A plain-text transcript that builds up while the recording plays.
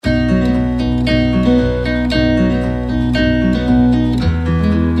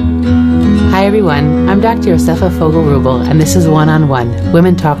Hi everyone, I'm Dr. Yosefa Fogel-Rubel, and this is One-on-One,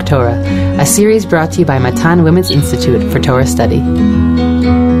 Women Talk Torah, a series brought to you by Matan Women's Institute for Torah Study.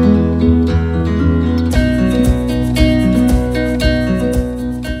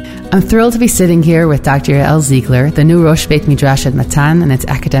 I'm thrilled to be sitting here with Dr. Yael Ziegler, the new Rosh Beit Midrash at Matan and its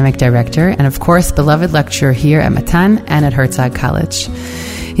academic director, and of course, beloved lecturer here at Matan and at Herzog College.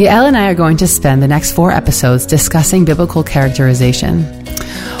 Yael and I are going to spend the next 4 episodes discussing biblical characterization.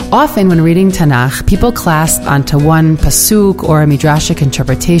 Often when reading Tanakh, people clasp onto one pasuk or a midrashic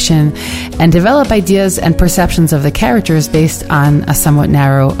interpretation and develop ideas and perceptions of the characters based on a somewhat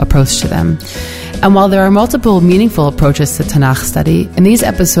narrow approach to them. And while there are multiple meaningful approaches to Tanakh study, in these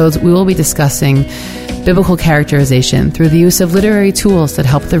episodes we will be discussing biblical characterization through the use of literary tools that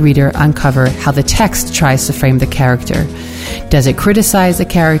help the reader uncover how the text tries to frame the character. Does it criticize the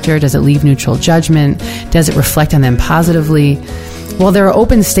character? Does it leave neutral judgment? Does it reflect on them positively? While there are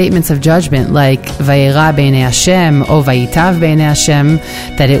open statements of judgment like Vayera b'nei Hashem or Vayitav b'nei Hashem,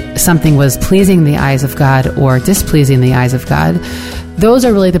 that something was pleasing in the eyes of God or displeasing in the eyes of God, those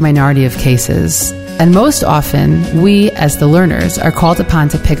are really the minority of cases. And most often, we as the learners are called upon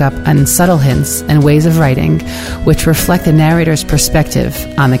to pick up on subtle hints and ways of writing which reflect the narrator's perspective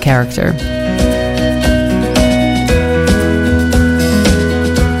on the character.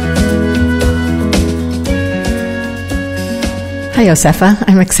 Hi, Yosefa.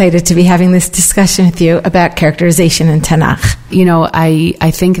 I'm excited to be having this discussion with you about characterization in Tanakh. You know, I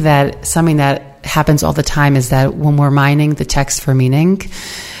think that something that happens all the time is that when we're mining the text for meaning,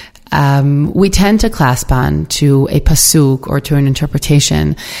 we tend to clasp on to a pasuk or to an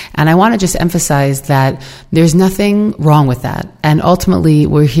interpretation. And I want to just emphasize that there's nothing wrong with that. And ultimately,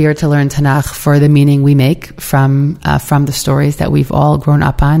 we're here to learn Tanakh for the meaning we make from the stories that we've all grown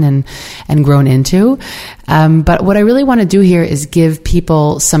up on and grown into. But what I really want to do here is give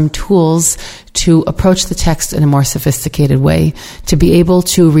people some tools to approach the text in a more sophisticated way, to be able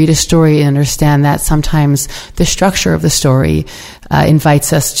to read a story and understand that sometimes the structure of the story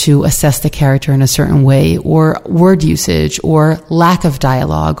invites us to assess the character in a certain way, or word usage, or lack of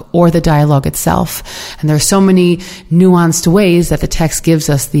dialogue, or the dialogue itself. And there are so many nuanced ways that the text gives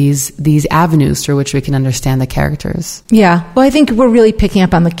us these avenues through which we can understand the characters. Yeah, well, I think we're really picking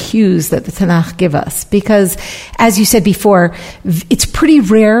up on the cues that the Tanakh give us, because, as you said before, it's pretty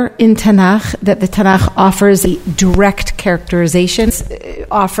rare in Tanakh that the Tanakh offers a direct characterization,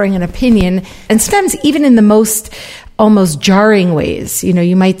 offering an opinion, and sometimes even in the most almost jarring ways. You know,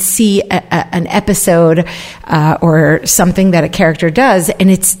 you might see an episode or something that a character does,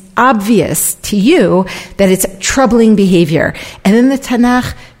 and it's obvious to you that it's troubling behavior. And then the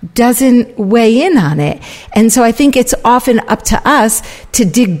Tanakh doesn't weigh in on it. And so I think it's often up to us to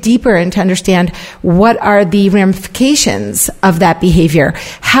dig deeper and to understand what are the ramifications of that behavior.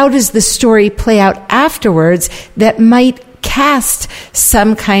 How does the story play out afterwards that might cast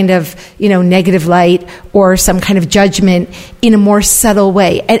some kind of, negative light or some kind of judgment in a more subtle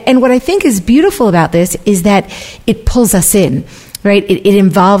way. And what I think is beautiful about this is that it pulls us in, right? It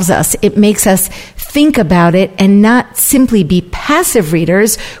involves us. It makes us think about it and not simply be passive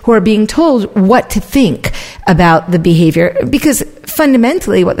readers who are being told what to think about the behavior. Because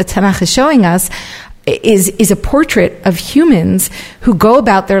fundamentally what the Tanakh is showing us is a portrait of humans who go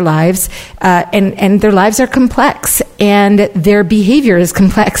about their lives, and their lives are complex, and their behavior is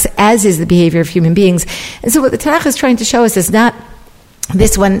complex, as is the behavior of human beings. And so what the Tanakh is trying to show us is not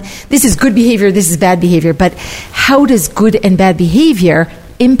this is good behavior, this is bad behavior, but how does good and bad behavior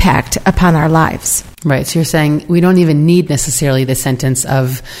impact upon our lives? Right. So you're saying we don't even need necessarily the sentence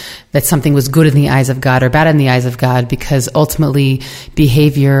of that something was good in the eyes of God or bad in the eyes of God, because ultimately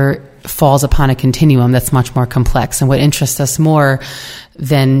behavior falls upon a continuum that's much more complex. And what interests us more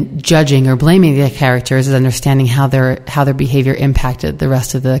than judging or blaming the characters is understanding how their behavior impacted the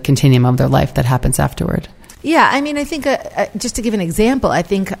rest of the continuum of their life that happens afterward. Yeah, I mean, I think just to give an example, I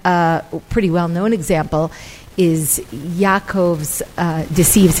think a pretty well-known example is Yaakov's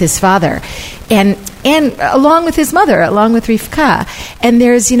deceives his father, and along with his mother, along with Rivka, and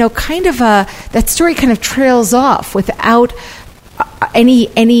there's kind of that story kind of trails off without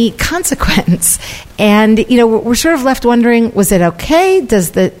any consequence, and we're sort of left wondering: was it okay?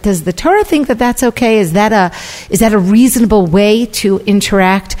 Does the Torah think that that's okay? Is that a reasonable way to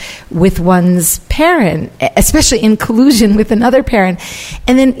interact with one's parent, especially in collusion with another parent?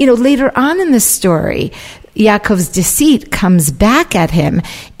 And then later on in the story, Yaakov's deceit comes back at him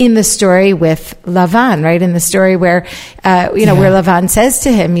in the story with Lavan, right? In the story where, where Lavan says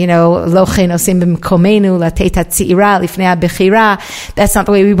to him, Lo chen osim b'mkomenu latet hatzira lifnei habechira. That's not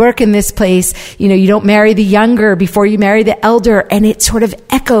the way we work in this place. You don't marry the younger before you marry the elder. And it sort of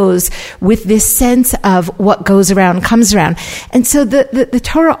echoes with this sense of what goes around comes around. And so the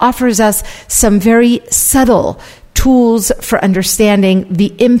Torah offers us some very subtle tools for understanding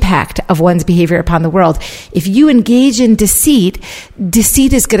the impact of one's behavior upon the world. If you engage in deceit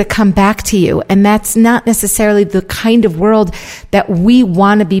is going to come back to you. And that's not necessarily the kind of world that we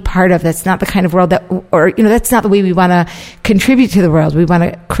want to be part of. That's not the kind of world that's not the way we want to contribute to the world. We want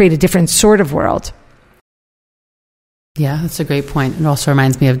to create a different sort of world. Yeah, that's a great point. It also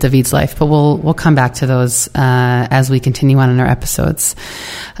reminds me of David's life, but we'll come back to those as we continue on in our episodes.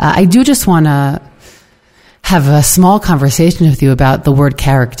 I do just want to have a small conversation with you about the word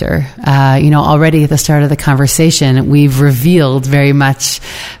character. Already at the start of the conversation, we've revealed very much,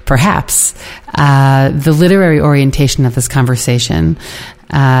 perhaps, the literary orientation of this conversation.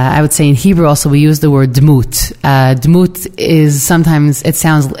 I would say in Hebrew also we use the word dmut. Dmut is sometimes,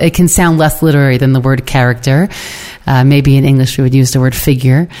 it can sound less literary than the word character. Maybe in English we would use the word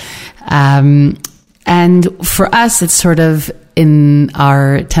figure. And for us, it's sort of in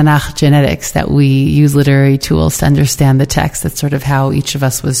our Tanakh genetics that we use literary tools to understand the text. That's sort of how each of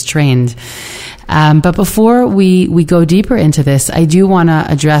us was trained. But before we go deeper into this, I do want to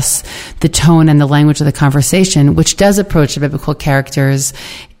address the tone and the language of the conversation, which does approach the biblical characters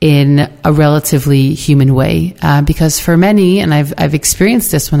in a relatively human way. Because for many, and I've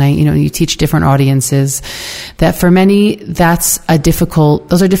experienced this when you teach different audiences, that for many, those are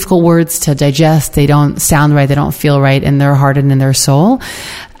difficult words to digest. They don't sound right. They don't feel right in their heart and in their soul.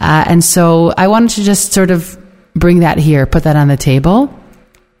 And so I wanted to just sort of bring that here, put that on the table.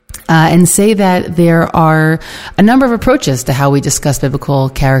 And say that there are a number of approaches to how we discuss biblical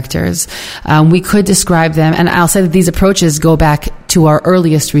characters. We could describe them, and I'll say that these approaches go back to our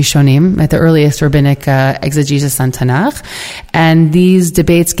earliest Rishonim, at the earliest rabbinic exegesis on Tanakh. And these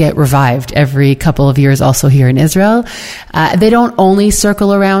debates get revived every couple of years also here in Israel. They don't only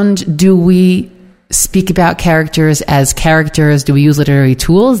circle around, do we speak about characters as characters? Do we use literary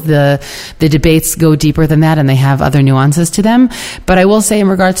tools? The debates go deeper than that, and they have other nuances to them. But I will say in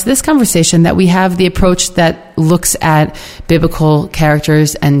regards to this conversation that we have the approach that looks at biblical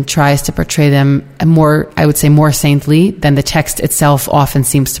characters and tries to portray them more saintly than the text itself often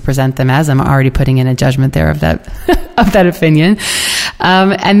seems to present them as. I'm already putting in a judgment there of that of that opinion.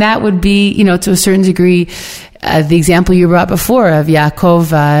 And that would be, to a certain degree, the example you brought before of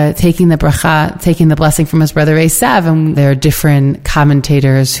Yaakov taking the bracha, taking the blessing from his brother Esav, and there are different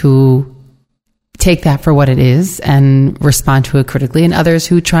commentators who take that for what it is and respond to it critically, and others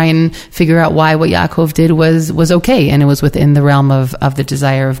who try and figure out why what Yaakov did was okay and it was within the realm of the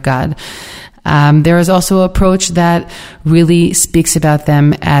desire of God. There is also an approach that really speaks about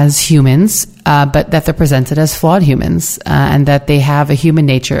them as humans, but that they're presented as flawed humans, and that they have a human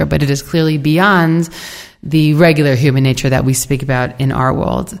nature, but it is clearly beyond the regular human nature that we speak about in our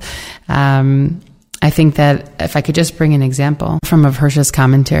world. I think that if I could just bring an example from Rav Hirsch's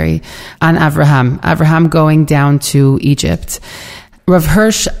commentary on Avraham going down to Egypt. Rav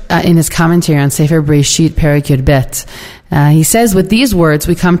Hirsch, in his commentary on Sefer Breshit, Perek Yud Bet, he says, with these words,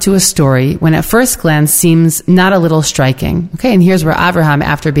 we come to a story when at first glance seems not a little striking. Okay, and here's where Avraham,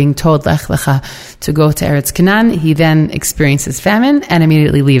 after being told Lech Lecha to go to Eretz Canaan, he then experiences famine and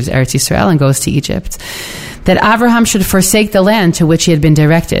immediately leaves Eretz Yisrael and goes to Egypt. That Avraham should forsake the land to which he had been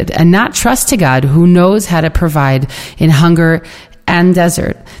directed and not trust to God, who knows how to provide in hunger and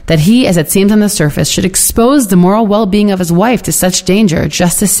desert, that he, as it seems on the surface, should expose the moral well-being of his wife to such danger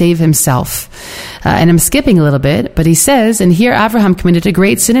just to save himself. And I'm skipping a little bit, but he says, and here Avraham committed a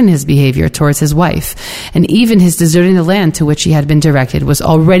great sin in his behavior towards his wife, and even his deserting the land to which he had been directed was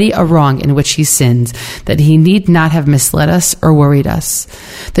already a wrong in which he sinned, that he need not have misled us or worried us.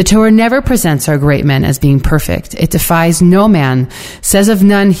 The Torah never presents our great men as being perfect. It defies no man, says of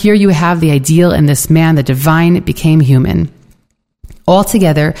none, here you have the ideal, and this man, the divine, became human.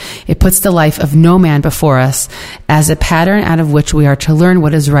 Altogether, it puts the life of no man before us as a pattern out of which we are to learn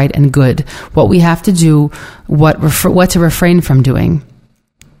what is right and good, what we have to do, what to refrain from doing.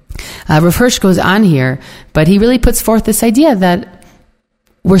 Rav Hirsch goes on here, but he really puts forth this idea that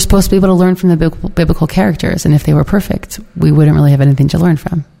we're supposed to be able to learn from the biblical characters, and if they were perfect, we wouldn't really have anything to learn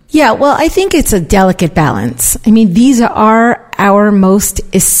from. Yeah, well, I think it's a delicate balance. I mean, these are our most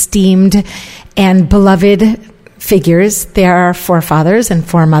esteemed and beloved figures. They are our forefathers and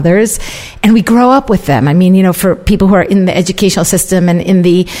foremothers, and we grow up with them. I mean, for people who are in the educational system and in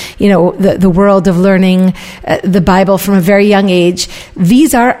the, the world of learning the Bible from a very young age,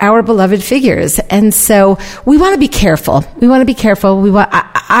 these are our beloved figures. And so we want to be careful.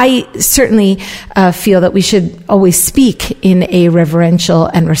 I certainly feel that we should always speak in a reverential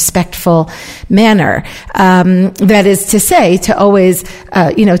and respectful manner. That is to say, to always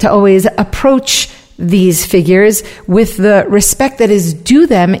approach these figures with the respect that is due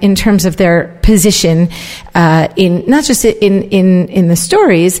them in terms of their position in not just in the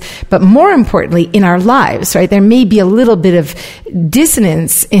stories, but more importantly in our lives, right? There may be a little bit of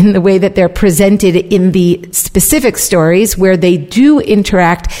dissonance in the way that they're presented in the specific stories where they do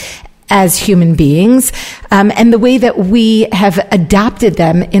interact as human beings, and the way that we have adopted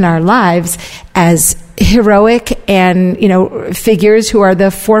them in our lives as heroic and, figures who are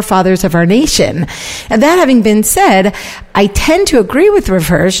the forefathers of our nation. And that having been said, I tend to agree with Rav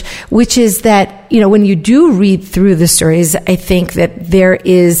Hirsch, which is that, when you do read through the stories, I think that there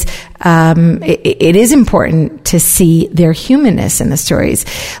is, it is important to see their humanness in the stories.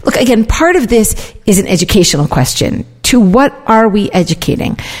 Look, again, part of this is an educational question. To what are we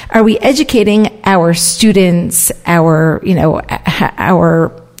educating? Are we educating our students, our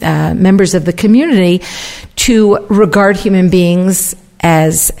members of the community to regard human beings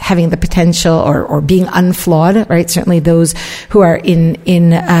as having the potential or being unflawed, right? Certainly those who are in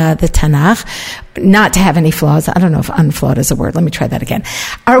the Tanakh, not to have any flaws. I don't know if unflawed is a word. Let me try that again.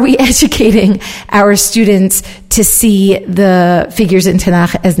 Are we educating our students to see the figures in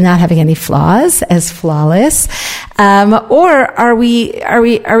Tanakh as not having any flaws, as flawless? Or are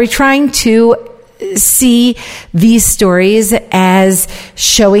we trying to see these stories as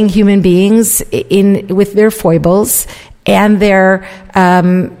showing human beings with their foibles and their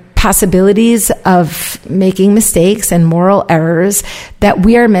possibilities of making mistakes and moral errors that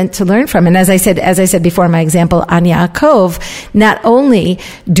we are meant to learn from? And as I said before, in my example on Yaakov, not only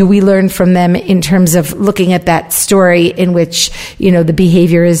do we learn from them in terms of looking at that story in which, the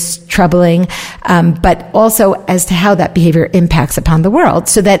behavior is troubling, but also as to how that behavior impacts upon the world,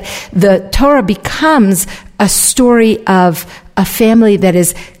 so that the Torah becomes a story of a family that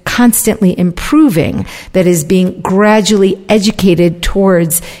is constantly improving, that is being gradually educated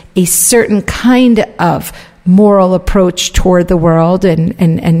towards a certain kind of moral approach toward the world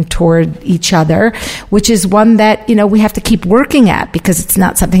and toward each other, which is one that, we have to keep working at, because it's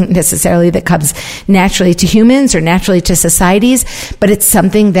not something necessarily that comes naturally to humans or naturally to societies, but it's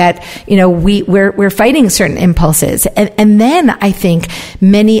something that, we're fighting certain impulses. And then I think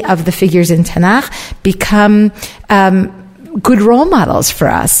many of the figures in Tanakh become, good role models for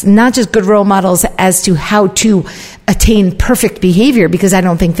us, not just good role models as to how to attain perfect behavior, because I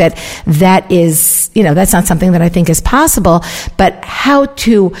don't think that is, that's not something that I think is possible, but how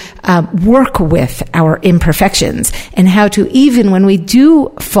to work with our imperfections, and how to, even when we do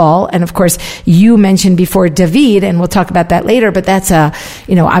fall, and of course you mentioned before David, and we'll talk about that later, but that's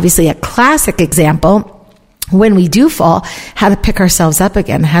obviously a classic example. When we do fall, how to pick ourselves up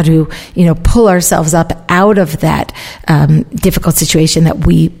again, how to, pull ourselves up out of that difficult situation that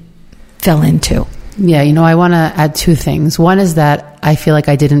we fell into. Yeah, I want to add two things. One is that I feel like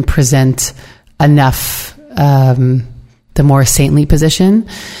I didn't present enough the more saintly position,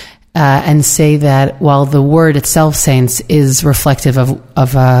 and say that while the word itself, saints, is reflective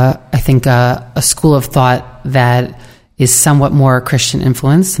of I think a school of thought that is somewhat more Christian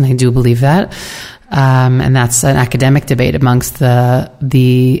influenced, and I do believe that. And that's an academic debate amongst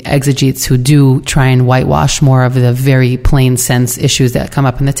the exegetes who do try and whitewash more of the very plain sense issues that come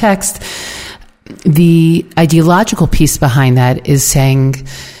up in the text. The ideological piece behind that is saying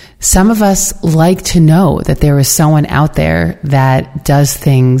some of us like to know that there is someone out there that does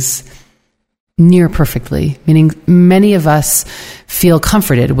things near perfectly, meaning many of us feel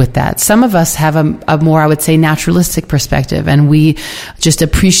comforted with that. Some of us have a more, I would say, naturalistic perspective, and we just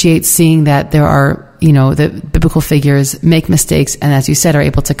appreciate seeing that there are, the biblical figures make mistakes, and as you said, are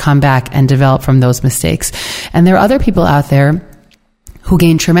able to come back and develop from those mistakes. And there are other people out there who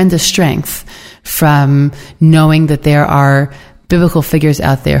gain tremendous strength from knowing that there are biblical figures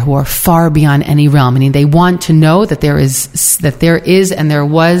out there who are far beyond any realm. Meaning they want to know that there is and there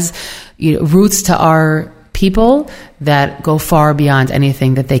was roots to our people that go far beyond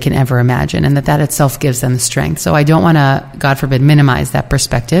anything that they can ever imagine, and that itself gives them strength. So I don't want to, God forbid, minimize that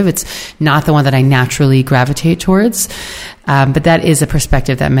perspective. It's not the one that I naturally gravitate towards, but that is a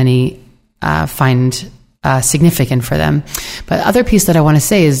perspective that many find significant for them. But other piece that I want to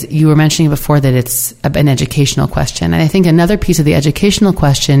say is, you were mentioning before that it's an educational question. And I think another piece of the educational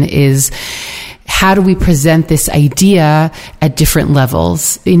question is how do we present this idea at different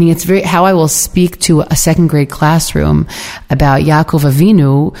levels? Meaning it's how I will speak to a second grade classroom about Yaakov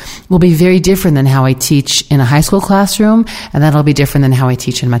Avinu will be very different than how I teach in a high school classroom, and that'll be different than how I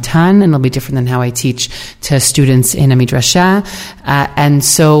teach in Matan, and it'll be different than how I teach to students in a midrasha. And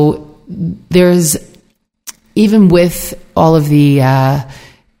so there's, even with all of the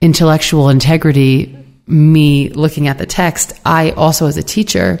intellectual integrity, me looking at the text, I also as a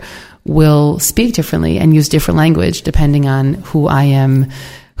teacher will speak differently and use different language depending on who I am,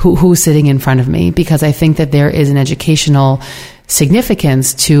 who's sitting in front of me, because I think that there is an educational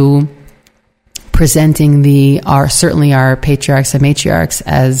significance to presenting certainly our patriarchs and matriarchs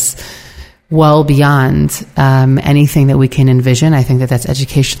as well beyond anything that we can envision. I think that that's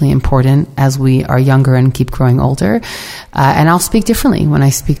educationally important as we are younger and keep growing older. And I'll speak differently when I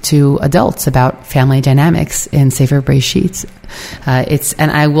speak to adults about family dynamics in Sefer Breshit. And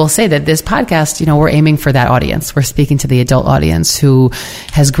I will say that this podcast, we're aiming for that audience. We're speaking to the adult audience who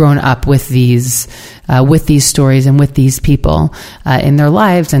has grown up with these stories and with these people in their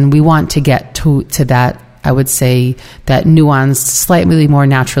lives, and we want to get to that. I would say that nuanced, slightly more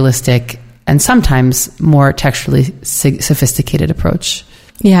naturalistic, and sometimes more textually sophisticated approach.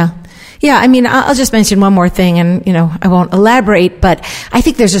 Yeah. Yeah, I mean, I'll just mention one more thing, and, I won't elaborate, but I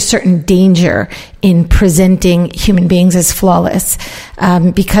think there's a certain danger in presenting human beings as flawless,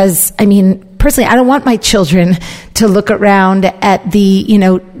 because, personally, I don't want my children to look around at the,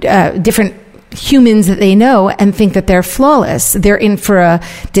 different humans that they know and think that they're flawless. They're in for a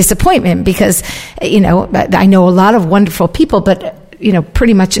disappointment because, I know a lot of wonderful people, but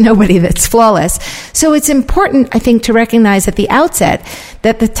pretty much nobody that's flawless. So it's important, I think, to recognize at the outset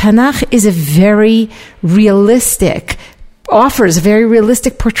that the Tanakh is offers a very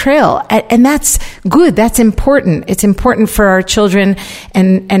realistic portrayal. And that's good. That's important. It's important for our children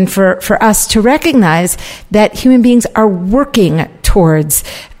and for us to recognize that human beings are working towards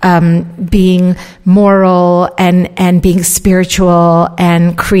being moral and being spiritual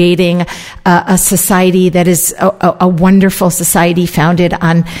and creating a society that is a wonderful society founded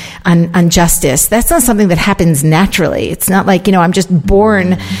on justice. That's not something that happens naturally. It's not like, I'm just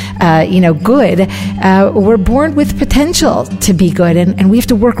born, good. We're born with potential to be good, and we have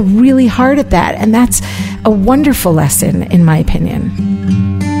to work really hard at that. And that's a wonderful lesson, in my opinion.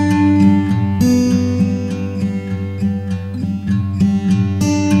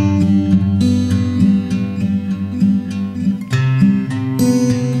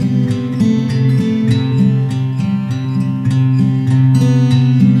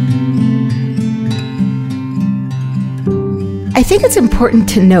 I think it's important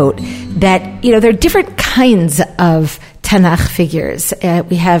to note that, there are different kinds of Tanakh figures.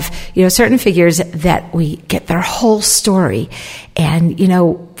 We have, certain figures that we get their whole story, and,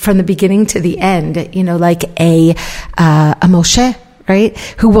 from the beginning to the end, like a Moshe, right?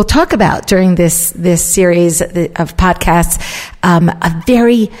 Who we'll talk about during this series of podcasts, a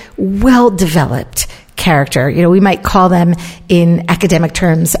very well-developed character. We might call them in academic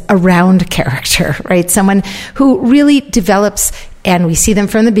terms a round character, right? Someone who really develops, and we see them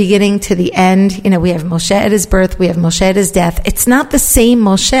from the beginning to the end. We have Moshe at his birth, we have Moshe at his death. It's not the same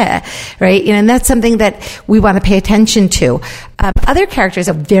Moshe, right? And that's something that we want to pay attention to. Other characters,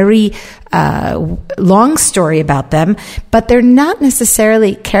 a very long story about them, but they're not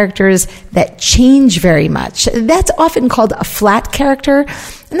necessarily characters that change very much. That's often called a flat character.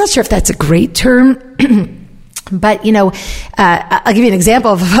 I'm not sure if that's a great term. But, I'll give you an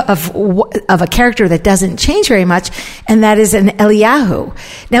example of a character that doesn't change very much, and that is an Eliyahu.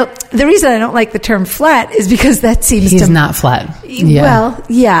 Now, the reason I don't like the term flat is because that seems He's not flat. Yeah. Well,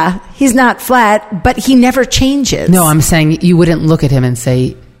 yeah, he's not flat, but he never changes. No, I'm saying you wouldn't look at him and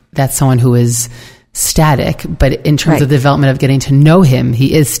say that's someone who is static, but in terms of the development of getting to know him,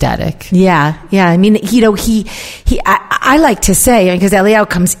 he is static. Yeah. I mean, I like to say, because Eliyahu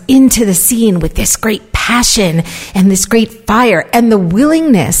comes into the scene with this great passion and this great fire and the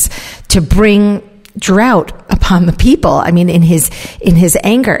willingness to bring drought upon the people. I mean, in his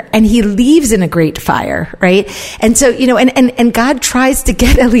anger, and he leaves in a great fire, right? And so, and God tries to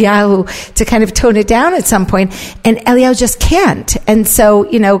get Eliyahu to kind of tone it down at some point, and Eliyahu just can't. And so,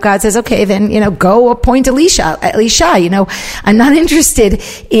 God says, okay, then, go appoint Elisha, I'm not interested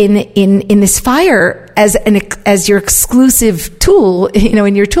in this fire as your exclusive tool,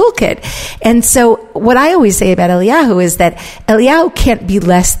 in your toolkit. And so what I always say about Eliyahu is that Eliyahu can't be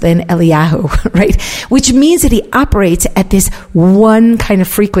less than Eliyahu, right? Which means that he operates at this one kind of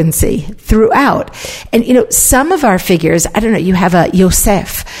frequency throughout. And, some of our figures, I don't know, you have a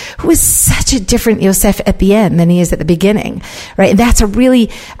Yosef who is such a different Yosef at the end than he is at the beginning, right? And that's a really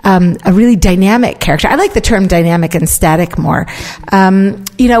dynamic character. I like the term dynamic and static more. And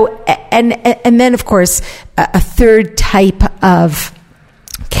then of course, a third type of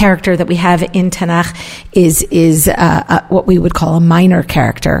character that we have in Tanakh is what we would call a minor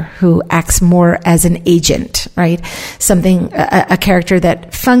character who acts more as an agent, right? A character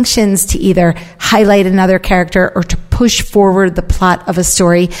that functions to either highlight another character or to push forward the plot of a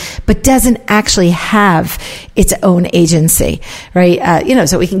story, but doesn't actually have its own agency, right?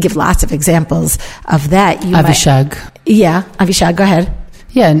 So we can give lots of examples of that. Avishag. Avishag, go ahead.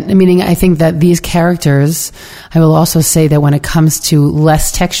 Yeah, meaning I think that these characters, I will also say that when it comes to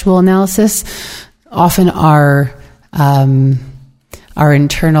less textual analysis, often our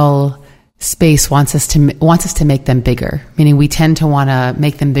internal space wants us to make them bigger. Meaning we tend to want to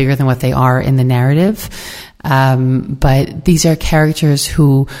make them bigger than what they are in the narrative. But these are characters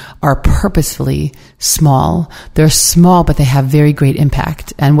who are purposefully small. They're small, but they have very great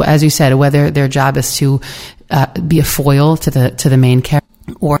impact. And as you said, whether their job is to be a foil to the main character,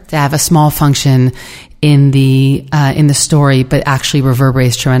 or to have a small function in the story, but actually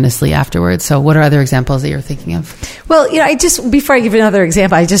reverberates tremendously afterwards. So what are other examples that you're thinking of? Well, before I give another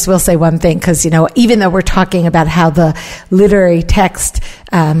example, I just will say one thing, because, even though we're talking about how the literary text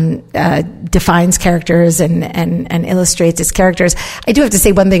defines characters and illustrates its characters, I do have to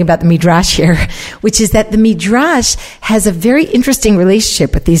say one thing about the Midrash here, which is that the Midrash has a very interesting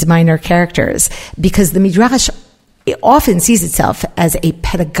relationship with these minor characters, because the Midrash it often sees itself as a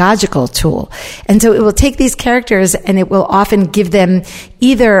pedagogical tool. And so it will take these characters and it will often give them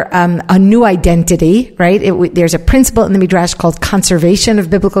either a new identity, right? There's a principle in the Midrash called conservation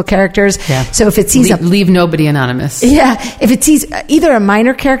of biblical characters. Yeah. So if it sees leave nobody anonymous. Yeah. If it sees either a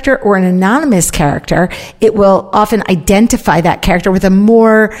minor character or an anonymous character, it will often identify that character with a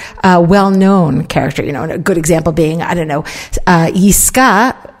more well-known character. A good example being,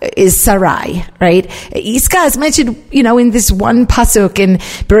 Yisca is Sarai, right? Yisca is mentioned, in this one pasuk in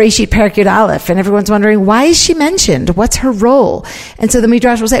Bereshit Perek Yud Aleph, and everyone's wondering, why is she mentioned? What's her role? And so the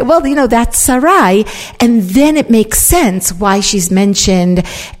Midrash will say, well, that's Sarai, and then it makes sense why she's mentioned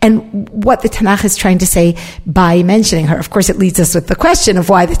and what the Tanakh is trying to say by mentioning her. Of course, it leads us with the question of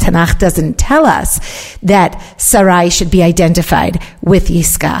why the Tanakh doesn't tell us that Sarai should be identified with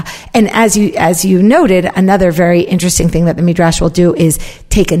Yisca. And as you noted, another very interesting thing that the Midrash will do is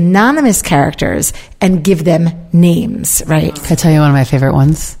take anonymous characters and give them names, right? Can I tell you one of my favorite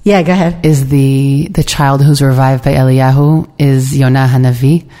ones? Yeah, go ahead. Is the child who's revived by Eliyahu is Yonah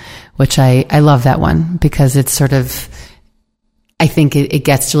Hanavi, which I love that one because it's sort of, I think it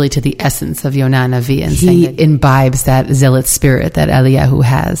gets really to the essence of Yonah Hanavi and saying it imbibes that zealot spirit that Eliyahu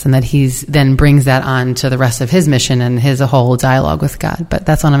has, and that he's then brings that on to the rest of his mission and his whole dialogue with God. But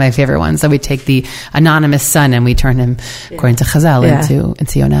that's one of my favorite ones. So we take the anonymous son and we turn him, according to Chazal,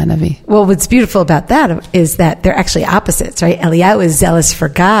 into Yonah Hanavi. Well, what's beautiful about that is that they're actually opposites, right? Eliyahu is zealous for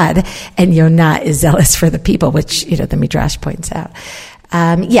God and Yonah is zealous for the people, which, the Midrash points out.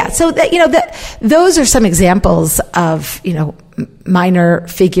 So that, those are some examples of, minor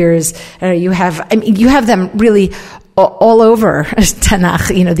figures. You have them really all over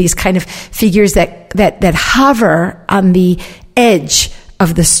Tanakh, these kind of figures that hover on the edge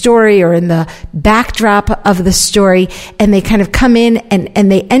of the story or in the backdrop of the story, and they kind of come in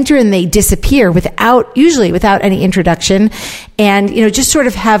and they enter and they disappear usually without any introduction, and, just sort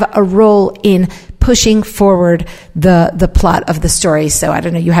of have a role in pushing forward the plot of the story. So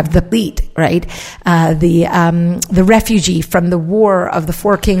you have the lead, right? The refugee from the war of the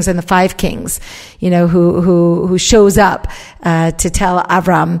 4 kings and the 5 kings, who shows up to tell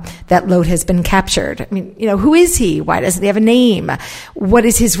Avram that Lot has been captured. Who is he? Why doesn't he have a name? What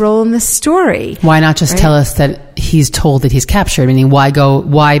is his role in the story? Why not just tell us that he's told that he's captured? Meaning,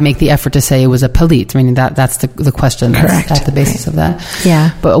 why make the effort to say it was a palit? That's the question. Correct. That's the basis of that.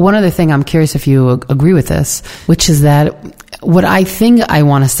 Yeah. But one other thing, I'm curious if you agree with this, which is that what I think I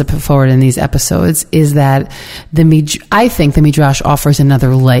want us to put forward in these episodes is that I think the Midrash offers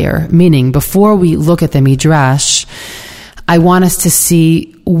another layer. Meaning, before we look at the Midrash, I want us to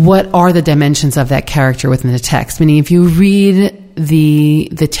see what are the dimensions of that character within the text. Meaning, if you read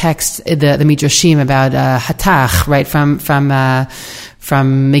the text, the Midrashim about Hatach, right, from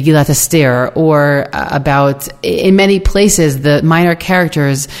Megillat Esther, or about, in many places, the minor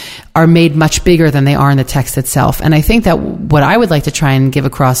characters are made much bigger than they are in the text itself. And I think that what I would like to try and give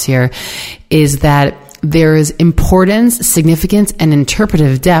across here is that there is importance, significance, and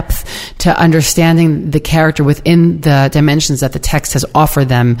interpretive depth to understanding the character within the dimensions that the text has offered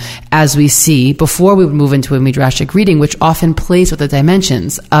them, as we see before we would move into a midrashic reading, which often plays with the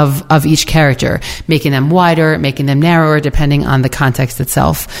dimensions of each character, making them wider, making them narrower, depending on the context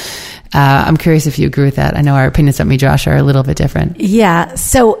itself. I'm curious if you agree with that. I know our opinions on Midrash are a little bit different. Yeah.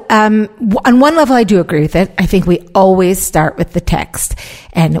 So, on one level, I do agree with it. I think we always start with the text,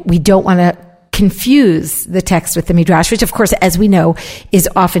 and we don't want to confuse the text with the Midrash, which, of course, as we know, is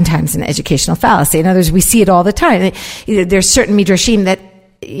oftentimes an educational fallacy. In other words, we see it all the time. There's certain Midrashim that,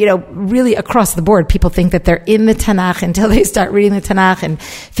 really across the board, people think that they're in the Tanakh until they start reading the Tanakh. And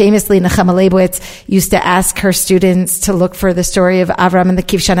famously, Nechama Leibowitz used to ask her students to look for the story of Avram and the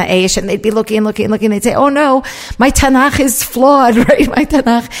Kivshana Eish, and they'd be looking. They'd say, "Oh no, my Tanakh is flawed, right? My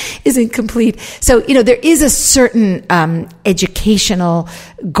Tanakh is incomplete." So, there is a certain educational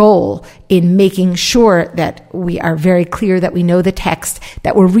goal in making sure that we are very clear that we know the text,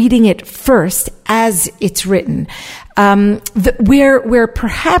 that we're reading it first as it's written. Where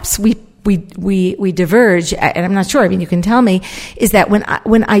perhaps we diverge, and I'm not sure, you can tell me, is that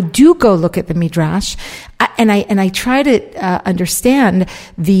when I do go look at the Midrash, and I try to understand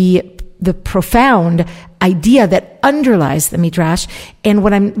the profound idea that underlies the Midrash, and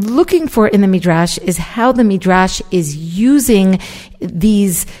what I'm looking for in the Midrash is how the Midrash is using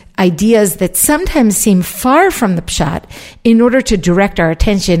these ideas that sometimes seem far from the Pshat in order to direct our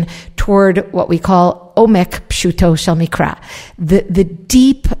attention toward what we call Omek Pshuto Shel Mikra, the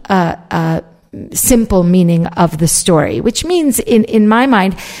deep, simple meaning of the story, which means in my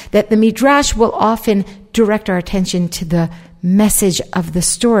mind that the Midrash will often direct our attention to the message of the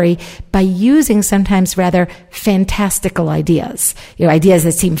story by using sometimes rather fantastical ideas, ideas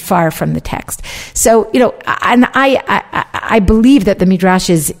that seem far from the text. So, and I believe that the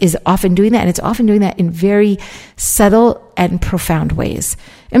Midrash is often doing that, and it's often doing that in very subtle and profound ways.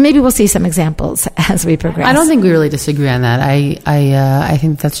 And maybe we'll see some examples as we progress. I don't think we really disagree on that. I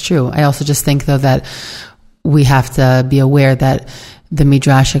think that's true. I also just think, though, that we have to be aware that the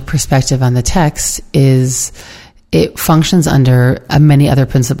Midrashic perspective on the text it functions under many other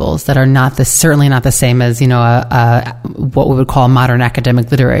principles that are certainly not the same as, what we would call a modern academic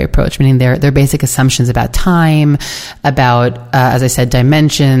literary approach, meaning they're basic assumptions about time, about, as I said,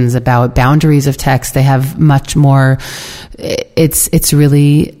 dimensions, about boundaries of text. They have much more, it's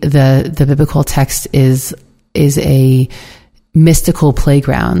really, the biblical text is a mystical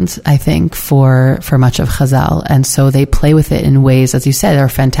playground, I think, for much of Chazal. And so they play with it in ways, as you said, are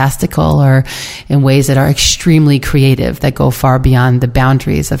fantastical, or in ways that are extremely creative, that go far beyond the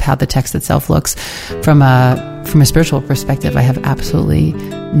boundaries of how the text itself looks. From a spiritual perspective, I have absolutely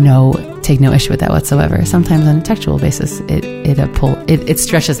take no issue with that whatsoever. Sometimes on a textual basis, it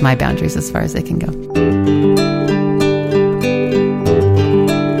stretches my boundaries as far as they can go.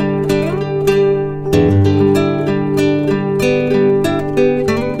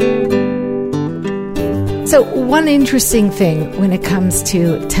 So one interesting thing when it comes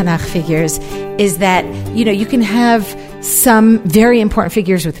to Tanakh figures is that, you can have some very important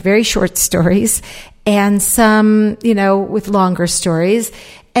figures with very short stories and some, with longer stories.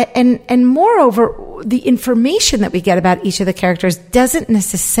 And moreover, the information that we get about each of the characters doesn't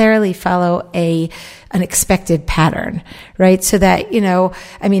necessarily follow an expected pattern, right? So that,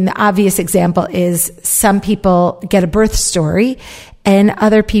 the obvious example is some people get a birth story, and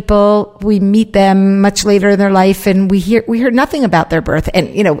other people, we meet them much later in their life, and we hear nothing about their birth. And,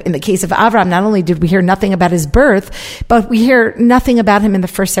 in the case of Avram, not only did we hear nothing about his birth, but we hear nothing about him in the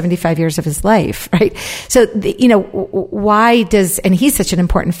first 75 years of his life, right? So, why and he's such an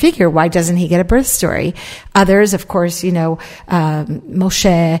important figure, why doesn't he get a birth story? Others, of course, Moshe,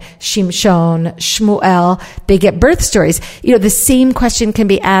 Shimshon, Shmuel, they get birth stories. The same question can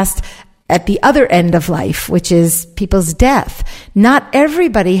be asked at the other end of life, which is people's death. Not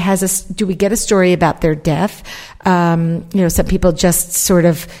everybody do we get a story about their death? Some people just sort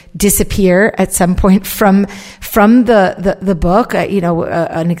of disappear at some point from the book.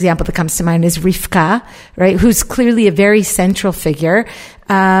 An example that comes to mind is Rivka, right? Who's clearly a very central figure.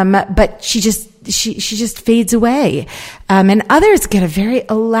 But she just fades away. And others get a very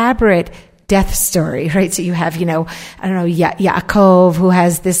elaborate death story, right? So you have, Yaakov, who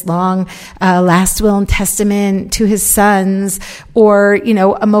has this long last will and testament to his sons, or, a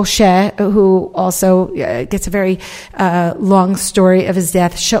Moshe, who also gets a very long story of his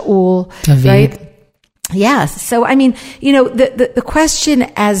death, Shaul, David. Right? Yeah. So, the question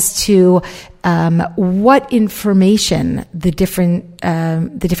as to what information the different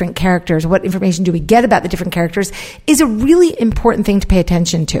characters, what information do we get about the different characters, is a really important thing to pay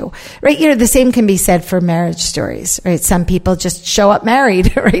attention to, right? The same can be said for marriage stories, right? Some people just show up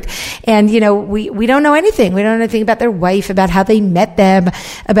married, right? And, we don't know anything. We don't know anything about their wife, about how they met them,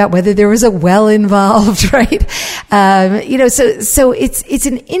 about whether there was a well involved, right? So it's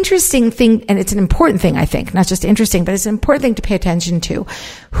an interesting thing, and it's an important thing, I think, not just interesting, but it's an important thing to pay attention to.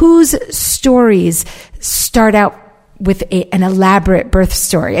 Whose stories start out with an elaborate birth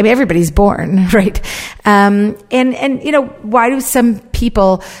story? I mean, everybody's born, right? And why do some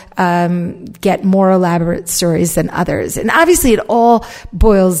people get more elaborate stories than others? And obviously, it all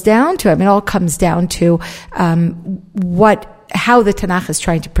boils down to, it all comes down to how the Tanakh is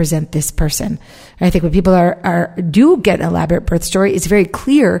trying to present this person. And I think when people do get an elaborate birth story, it's very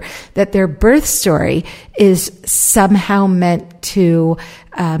clear that their birth story is somehow meant to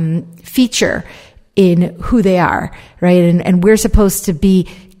feature in who they are, right? And we're supposed to be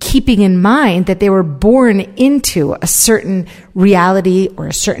keeping in mind that they were born into a certain reality or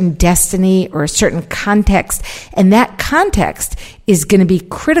a certain destiny or a certain context. And that context is going to be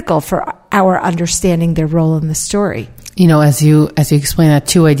critical for our understanding their role in the story. As you explain that,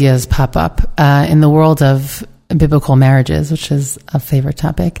 two ideas pop up in the world of biblical marriages, which is a favorite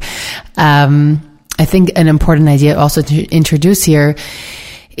topic. I think an important idea also to introduce here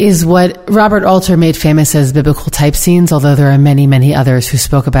is what Robert Alter made famous as biblical type scenes, although there are many, many others who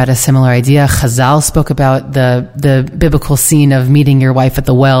spoke about a similar idea. Chazal spoke about the biblical scene of meeting your wife at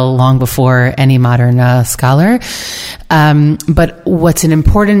the well long before any modern scholar. But what's an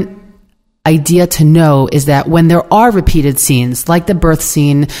important idea to know is that when there are repeated scenes, like the birth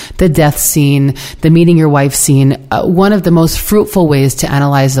scene, the death scene, the meeting your wife scene, one of the most fruitful ways to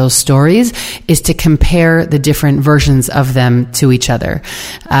analyze those stories is to compare the different versions of them to each other.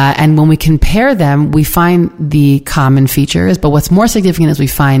 And when we compare them, we find the common features, but what's more significant is we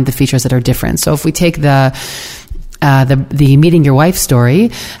find the features that are different. So if we take the meeting your wife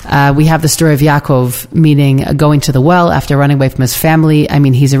story, we have the story of Yaakov going to the well after running away from his family. I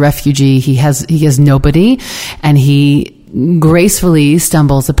mean, he's a refugee. He has nobody, and he gracefully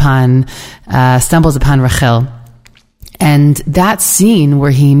stumbles upon Rachel. And that scene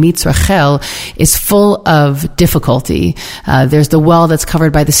where he meets Rachel is full of difficulty. There's the well that's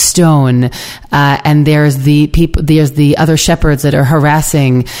covered by the stone, and there's the other shepherds that are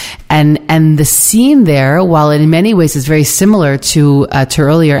harassing, and the scene there, while in many ways is very similar to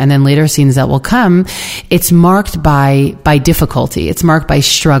earlier and then later scenes that will come, it's marked by difficulty. It's marked by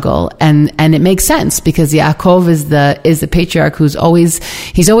struggle, and it makes sense because Yaakov is the patriarch who's always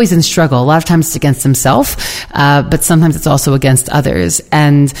in struggle. A lot of times it's against himself, but sometimes it's also against others,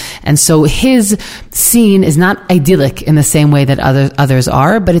 and so his scene is not idyllic in the same way that others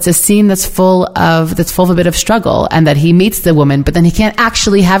are, but it's a scene that's full of a bit of struggle, and that he meets the woman, but then he can't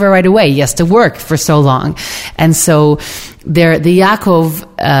actually have her right away. He has to work for so long, and so the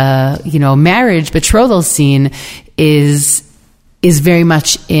Yaakov marriage betrothal scene is very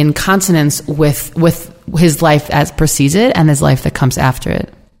much in consonance with his life as precedes it and his life that comes after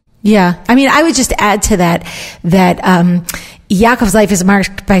it. Yeah. I mean, I would just add to that Yaakov's life is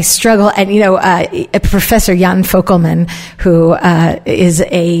marked by struggle. And, Professor Jan Fokelman, who is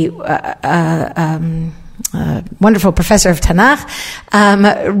a wonderful professor of Tanakh,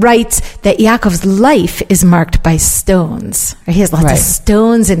 writes that Yaakov's life is marked by stones. He has lots of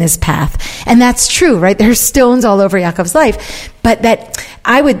stones in his path. And that's true, right? There's stones all over Yaakov's life. But that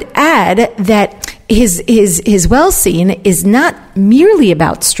I would add that his well scene is not merely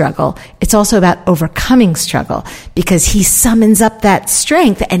about struggle. It's also about overcoming struggle, because he summons up that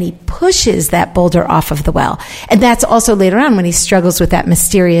strength and he pushes that boulder off of the well. And that's also later on when he struggles with that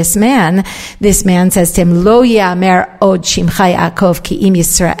mysterious man. This man says to him, Lo yamer od shimcha Yaakov ki im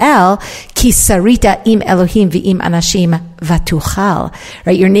Yisrael, ki sarita im Elohim v'im anashim vatuchal.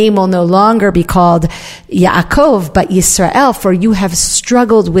 Right? Your name will no longer be called Yaakov, but Yisrael, for you have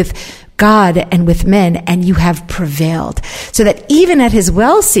struggled with God and with men, and you have prevailed. So that even at his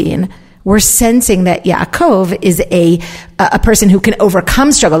well scene, we're sensing that Yaakov is a person who can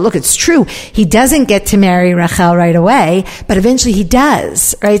overcome struggle. Look, it's true. He doesn't get to marry Rachel right away, but eventually he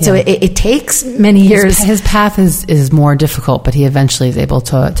does, right? Yeah. So it takes many years. His path is more difficult, but he eventually is able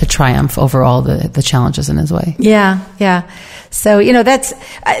to triumph over all the challenges in his way. Yeah, yeah. So,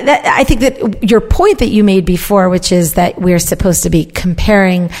 I think that your point that you made before, which is that we're supposed to be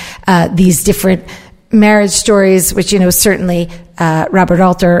comparing these different marriage stories, which, certainly Robert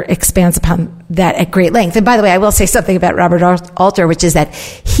Alter expands upon that at great length. And by the way, I will say something about Robert Alter, which is that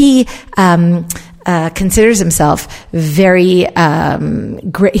he considers himself very,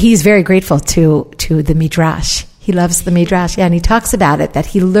 he's very grateful to the Midrash. He loves the Midrash, and he talks about it, that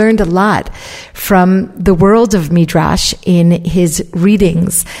he learned a lot from the world of Midrash in his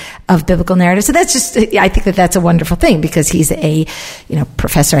readings of biblical narrative. So that's just, I think that's a wonderful thing, because he's a,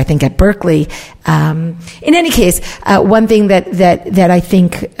 professor, I think, at Berkeley. In any case, one thing that I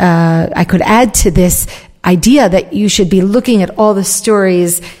think I could add to this idea that you should be looking at all the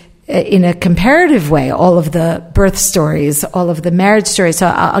stories in a comparative way, all of the birth stories, all of the marriage stories. So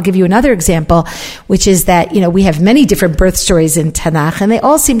I'll give you another example, which is that, we have many different birth stories in Tanakh, and they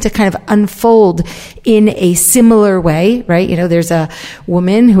all seem to kind of unfold in a similar way, right? There's a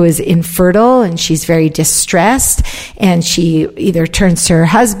woman who is infertile and she's very distressed, and she either turns to her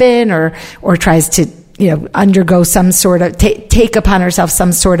husband or tries to undergo some sort of, take upon herself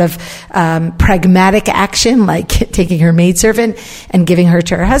some sort of pragmatic action, like taking her maidservant and giving her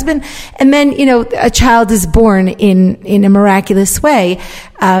to her husband. And then, a child is born in a miraculous way.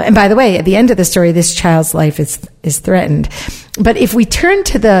 And by the way, at the end of the story, this child's life is threatened. But if we turn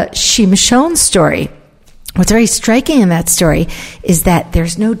to the Shimshon story, what's very striking in that story is that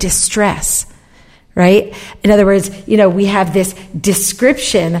there's no distress. Right? In other words, we have this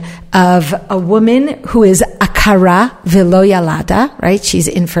description of a woman who is akara velo yalada, right? She's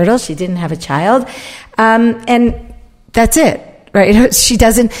infertile. She didn't have a child. And that's it, right? She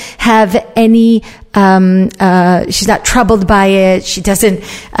doesn't have any, she's not troubled by it. She doesn't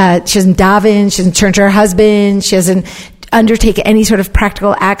daven. She doesn't turn to her husband. She doesn't undertake any sort of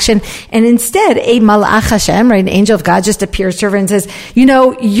practical action. And instead, a Malach Hashem, right, an angel of God, just appears to her and says,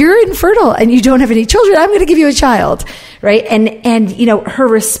 you're infertile and you don't have any children. I'm going to give you a child, right? And her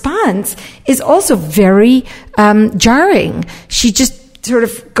response is also very jarring. She just sort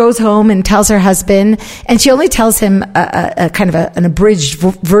of goes home and tells her husband, and she only tells him a kind of an abridged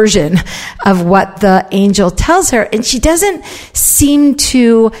version of what the angel tells her, and she doesn't seem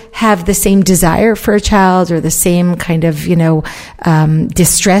to have the same desire for a child or the same kind of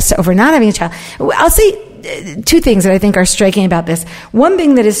distress over not having a child. I'll say two things that I think are striking about this. One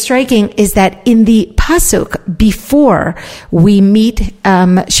thing that is striking is that in the pasuk before we meet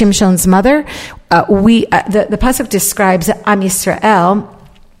Shimshon's mother, the pasuk describes Am Yisrael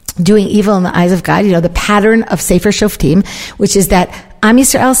doing evil in the eyes of God. The pattern of Sefer Shoftim, which is that Am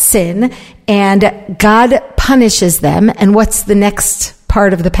Yisrael sin and God punishes them. And what's the next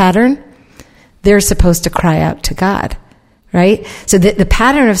part of the pattern? They're supposed to cry out to God, right? So the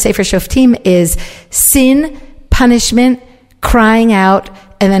pattern of Sefer Shoftim is sin, punishment, crying out,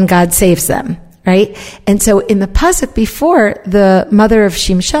 and then God saves them, right? And so in the pasuk before the mother of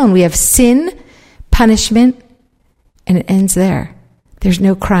Shimshon, we have sin, punishment, and it ends there. There's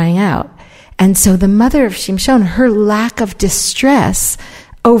no crying out. And so the mother of Shimshon, her lack of distress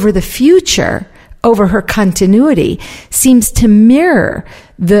over the future, over her continuity, seems to mirror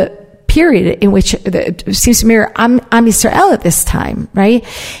the period in which seems to mirror Am Yisrael at this time, right?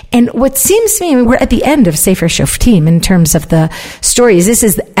 And what seems to me, we're at the end of Sefer Shoftim in terms of the stories.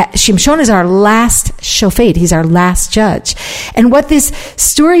 Shimshon is our last shofet. He's our last judge. And what this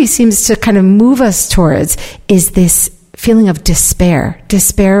story seems to kind of move us towards is this feeling of despair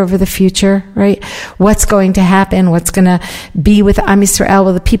over the future, right? What's going to happen? What's going to be with Am Yisrael?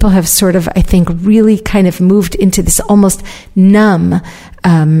 Well, the people have sort of, I think, really kind of moved into this almost numb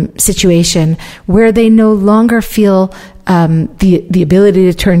situation where they no longer feel the ability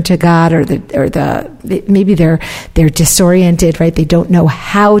to turn to God, maybe they're disoriented, right? They don't know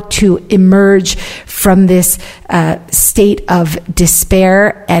how to emerge from this state of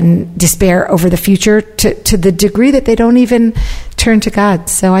despair and despair over the future to the degree that they don't even turn to God.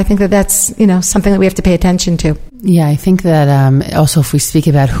 So I think that's something that we have to pay attention to. Yeah, I think that also if we speak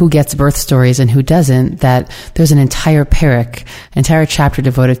about who gets birth stories and who doesn't, that there's an entire parak, entire chapter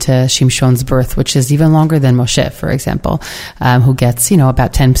devoted to Shimshon's birth, which is even longer than Moshe, for example, who gets,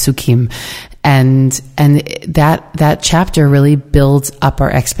 about 10 psukim. And that chapter really builds up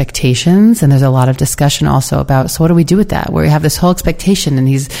our expectations. And there's a lot of discussion also about, so what do we do with that? Where we have this whole expectation and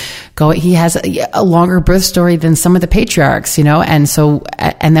he has a longer birth story than some of the patriarchs,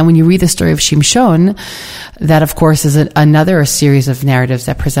 and then when you read the story of Shimshon, that of course is another series of narratives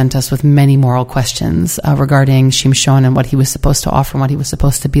that present us with many moral questions regarding Shimshon and what he was supposed to offer and what he was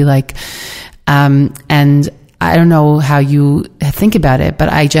supposed to be like. And I don't know how you think about it, but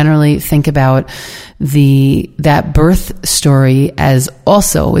I generally think about that birth story as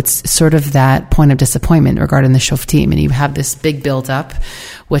also, it's sort of that point of disappointment regarding the Shoftim. And you have this big build up,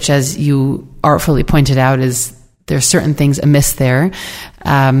 which as you artfully pointed out is there's certain things amiss there.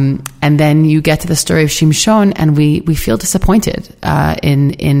 And then you get to the story of Shimshon, and we feel disappointed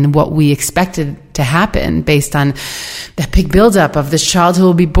in what we expected to happen based on that big buildup of this child who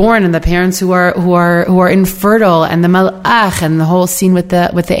will be born and the parents who are infertile and the malach and the whole scene with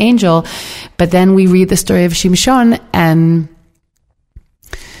the angel. But then we read the story of Shimshon, and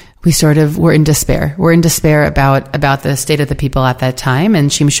we're in despair. We're in despair about the state of the people at that time. And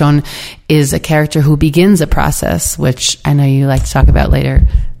Shimshon is a character who begins a process, which I know you like to talk about later,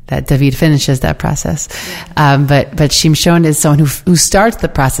 that David finishes that process. But Shimshon is someone who starts the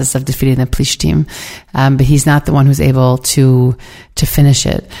process of defeating the Plishtim. But he's not the one who's able to finish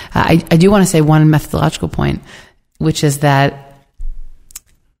it. I do want to say one methodological point, which is that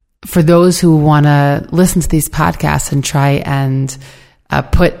for those who want to listen to these podcasts and try and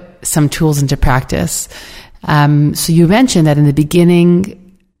put some tools into practice. So you mentioned that in the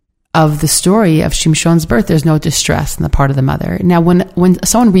beginning of the story of Shimshon's birth, there's no distress on the part of the mother. Now, when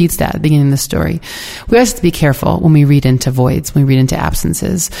someone reads that at the beginning of the story, we have to be careful when we read into voids, when we read into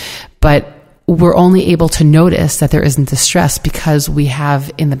absences. But we're only able to notice that there isn't distress because we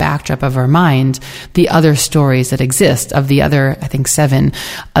have in the backdrop of our mind the other stories that exist, of the other, I think, 7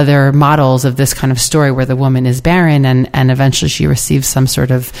 other models of this kind of story where the woman is barren and eventually she receives some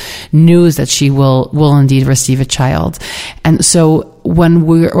sort of news that she will indeed receive a child. And so when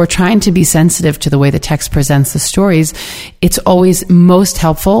we're trying to be sensitive to the way the text presents the stories, it's always most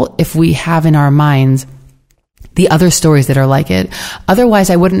helpful if we have in our minds the other stories that are like it. Otherwise,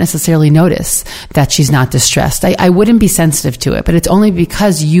 I wouldn't necessarily notice that she's not distressed. I wouldn't be sensitive to it, but it's only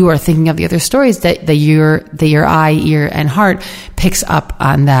because you are thinking of the other stories that your eye, ear, and heart picks up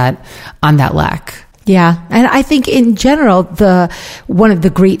on that lack. Yeah. And I think in general, one of the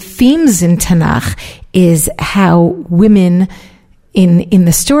great themes in Tanakh is how women in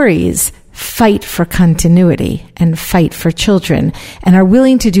the stories fight for continuity and fight for children and are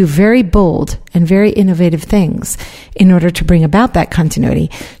willing to do very bold and very innovative things in order to bring about that continuity.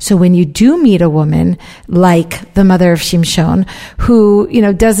 So when you do meet a woman like the mother of Shimshon, who,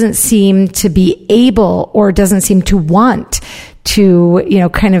 doesn't seem to be able or doesn't seem to want to,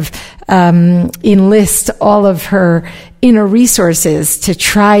 kind of enlist all of her inner resources to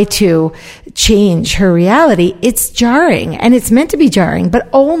try to change her reality, it's jarring, and it's meant to be jarring, but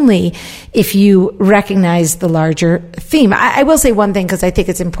only if you recognize the larger theme. I will say one thing, because I think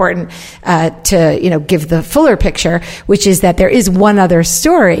it's important to give the fuller picture, which is that there is one other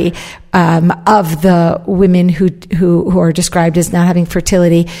story of the women who are described as not having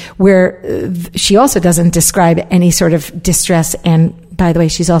fertility, where she also doesn't describe any sort of distress. And by the way,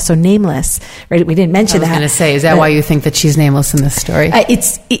 she's also nameless, right? We didn't mention that. I was going to say, is that why you think that she's nameless in this story?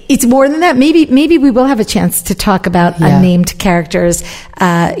 It's more than that. Maybe we will have a chance to talk about unnamed characters.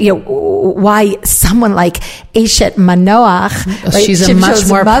 Why someone like Eshet Manoach, right, she's a much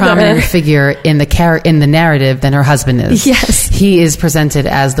more prominent figure in the narrative than her husband is. Yes, he is presented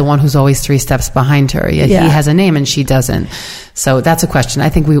as the one who's always 3 steps behind her. Yet he has a name and she doesn't. So that's a question. I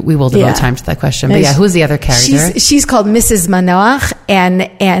think we will devote time to that question. But who's the other character? She's called Mrs. Manoach,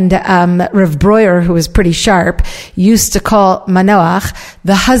 and Rav Breuer, who was pretty sharp, used to call Manoach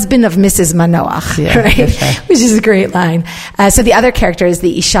the husband of Mrs. Manoach, right? Which is a great line. So the other character is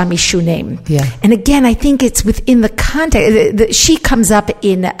the Isha Mishunem. Yeah. And again, I think it's within the context. She comes up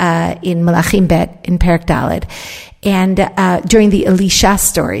in Malachim Bet in Perek Daled. And during the Elisha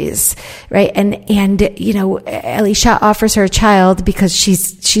stories, right? And Elisha offers her a child because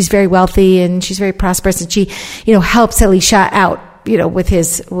she's very wealthy and she's very prosperous, and she helps Elisha out, with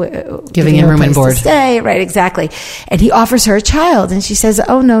his giving him room and board. To stay, right? Exactly. And he offers her a child, and she says,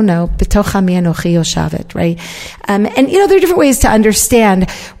 "Oh no, b'toch ami anochi yoshavet," right? And there are different ways to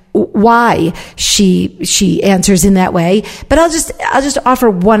understand why she answers in that way, but I'll just offer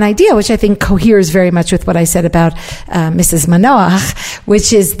one idea, which I think coheres very much with what I said about Mrs. Manoach,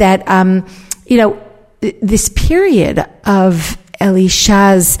 which is that this period of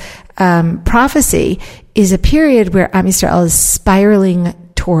Elisha's prophecy is a period where Am Yisrael is spiraling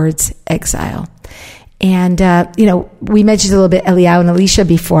towards exile. And, we mentioned a little bit Eliyahu and Elisha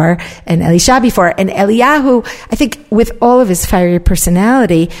before, and Eliyahu, I think with all of his fiery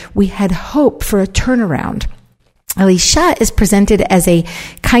personality, we had hope for a turnaround. Elisha is presented as a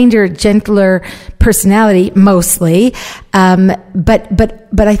kinder, gentler personality, mostly,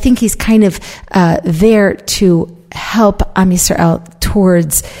 but I think he's kind of there to help Am Yisrael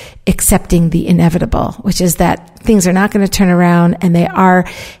towards accepting the inevitable, which is that things are not going to turn around and they are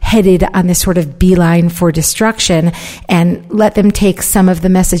headed on this sort of beeline for destruction, and let them take some of the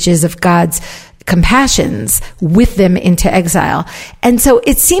messages of God's compassions with them into exile. And so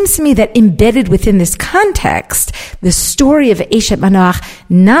it seems to me that embedded within this context, the story of Eshet Manoach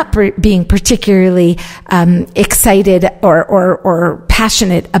not being particularly excited or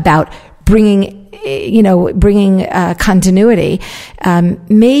passionate about bringing continuity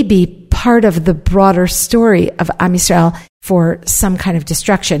may be part of the broader story of Am Yisrael for some kind of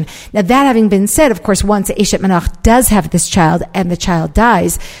destruction. Now, that having been said, of course, once Eshet Manoach does have this child and the child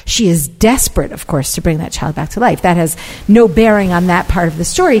dies, she is desperate, of course, to bring that child back to life. That has no bearing on that part of the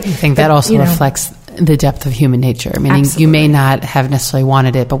story. I think that also reflects the depth of human nature. Meaning, Absolutely. You may not have necessarily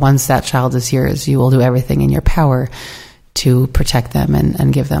wanted it, but once that child is yours, you will do everything in your power to protect them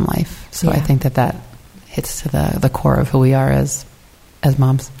and give them life. So I think that hits to the core of who we are as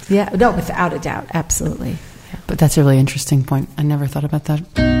moms. Yeah, no, without a doubt. Absolutely. But that's a really interesting point. I never thought about that.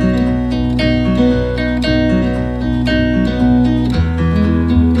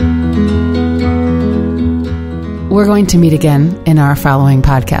 We're going to meet again in our following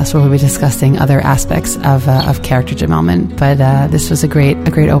podcast where we'll be discussing other aspects of character development. But this was a great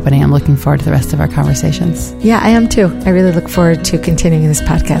opening. I'm looking forward to the rest of our conversations. Yeah, I am too. I really look forward to continuing this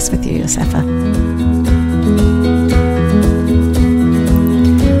podcast with you, Yosefa.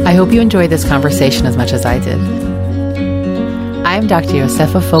 I hope you enjoyed this conversation as much as I did. I'm Dr.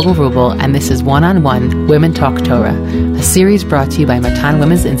 Yosefa Fogel-Rubel, and this is One-on-One Women Talk Torah, a series brought to you by Matan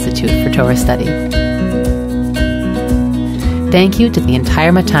Women's Institute for Torah Study. Thank you to the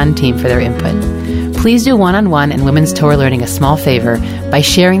entire Matan team for their input. Please do One-on-One and Women's Torah Learning a small favor by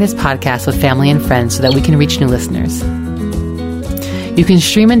sharing this podcast with family and friends so that we can reach new listeners. You can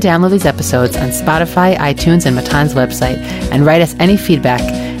stream and download these episodes on Spotify, iTunes, and Matan's website, and write us any feedback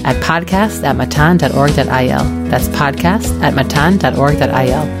at podcast@matan.org.il. That's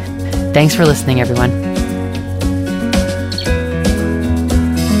podcast@matan.org.il. Thanks for listening, everyone.